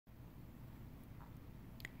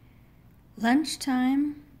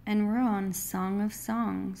Lunchtime, and we're on Song of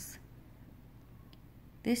Songs.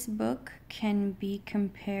 This book can be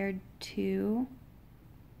compared to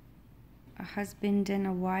a husband and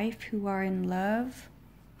a wife who are in love,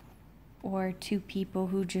 or two people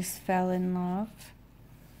who just fell in love,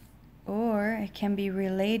 or it can be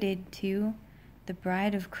related to the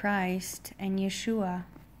bride of Christ and Yeshua.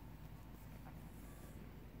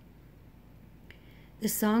 The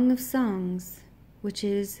Song of Songs, which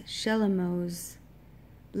is Shlomo's,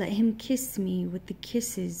 let him kiss me with the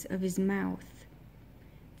kisses of his mouth.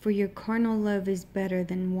 For your carnal love is better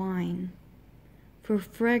than wine. For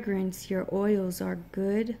fragrance your oils are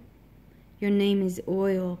good. Your name is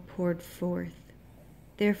oil poured forth.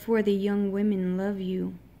 Therefore the young women love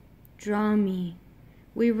you. Draw me,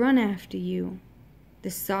 we run after you.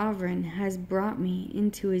 The sovereign has brought me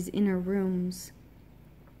into his inner rooms.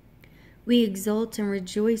 We exult and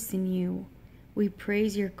rejoice in you. We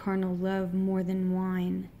praise your carnal love more than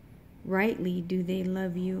wine. Rightly do they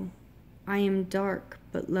love you. I am dark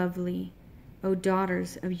but lovely, O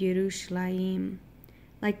daughters of Yerushalayim,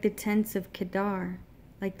 like the tents of Kedar,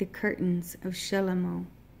 like the curtains of Shlomo.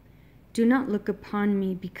 Do not look upon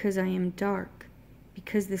me because I am dark,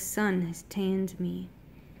 because the sun has tanned me.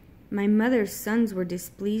 My mother's sons were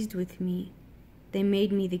displeased with me. They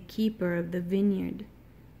made me the keeper of the vineyard.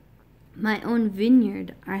 My own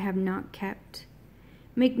vineyard I have not kept.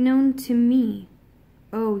 Make known to me,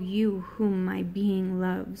 O you whom my being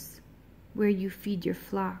loves, where you feed your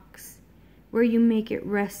flocks, where you make it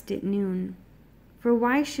rest at noon. For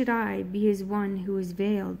why should I be as one who is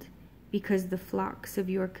veiled, because the flocks of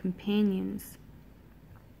your companions,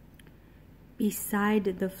 beside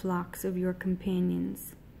the flocks of your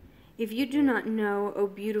companions? If you do not know, O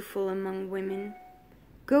beautiful among women,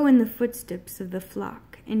 go in the footsteps of the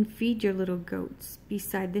flock, and feed your little goats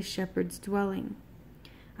beside the shepherd's dwelling.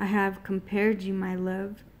 I have compared you, my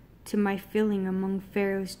love, to my filling among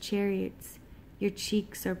Pharaoh's chariots. Your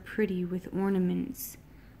cheeks are pretty with ornaments,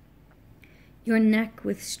 your neck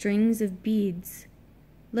with strings of beads.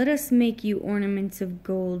 Let us make you ornaments of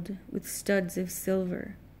gold with studs of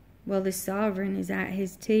silver, while the sovereign is at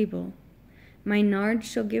his table. My nard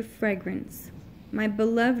shall give fragrance. My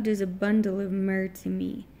beloved is a bundle of myrrh to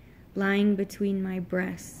me, lying between my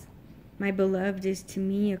breasts. My beloved is to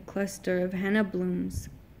me a cluster of henna blooms.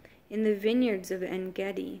 In the vineyards of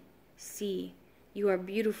En-Gedi, see, you are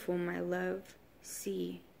beautiful, my love.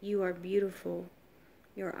 See, you are beautiful.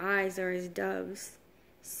 Your eyes are as doves.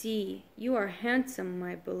 See, you are handsome,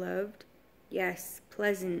 my beloved. Yes,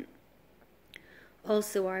 pleasant.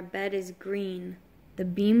 Also our bed is green. The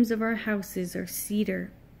beams of our houses are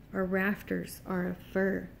cedar. Our rafters are of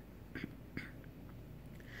fir.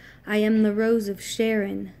 I am the rose of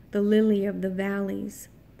Sharon, the lily of the valleys.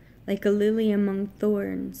 Like a lily among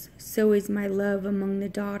thorns, so is my love among the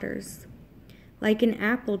daughters. Like an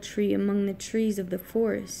apple tree among the trees of the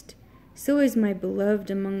forest, so is my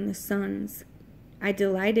beloved among the sons. I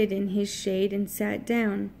delighted in his shade and sat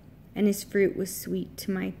down, and his fruit was sweet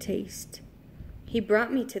to my taste. He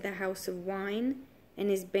brought me to the house of wine, and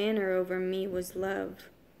his banner over me was love.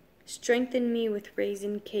 Strengthen me with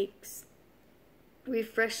raisin cakes.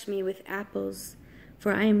 Refresh me with apples,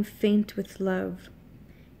 for I am faint with love.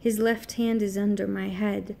 His left hand is under my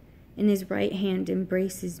head, and his right hand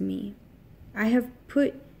embraces me. I have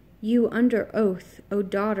put you under oath, O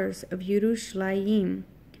daughters of Yerushalayim,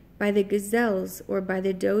 by the gazelles or by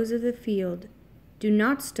the does of the field. Do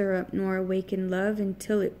not stir up nor awaken love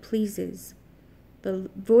until it pleases. The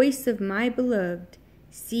voice of my beloved,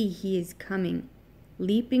 see, he is coming,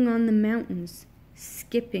 leaping on the mountains,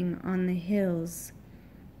 skipping on the hills.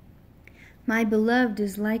 My beloved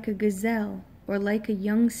is like a gazelle, or like a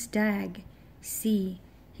young stag. See,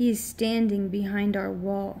 he is standing behind our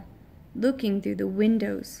wall, looking through the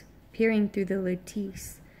windows, peering through the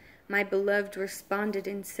lattice. My beloved responded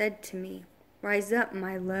and said to me, Rise up,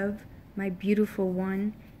 my love, my beautiful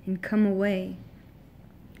one, and come away.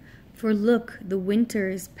 For look, the winter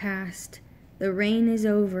is past, the rain is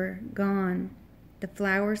over, gone. The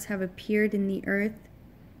flowers have appeared in the earth.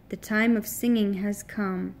 The time of singing has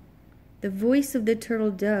come. The voice of the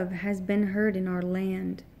turtle dove has been heard in our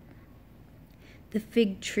land. The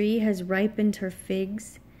fig tree has ripened her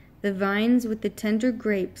figs. The vines with the tender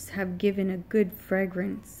grapes have given a good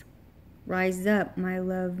fragrance. Rise up, my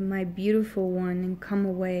love, my beautiful one, and come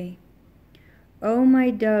away. O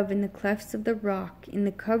my dove, in the clefts of the rock, in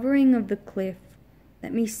the covering of the cliff,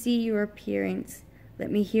 let me see your appearance,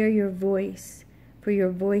 let me hear your voice, for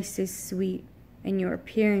your voice is sweet, and your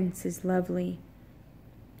appearance is lovely.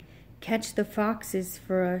 Catch the foxes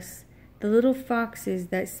for us, the little foxes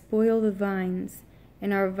that spoil the vines,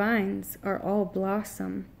 and our vines are all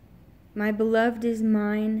blossom. My beloved is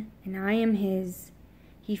mine, and I am his.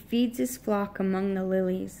 He feeds his flock among the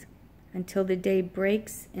lilies, until the day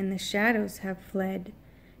breaks and the shadows have fled.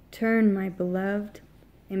 Turn, my beloved,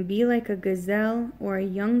 and be like a gazelle or a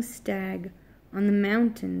young stag on the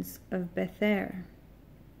mountains of Bether.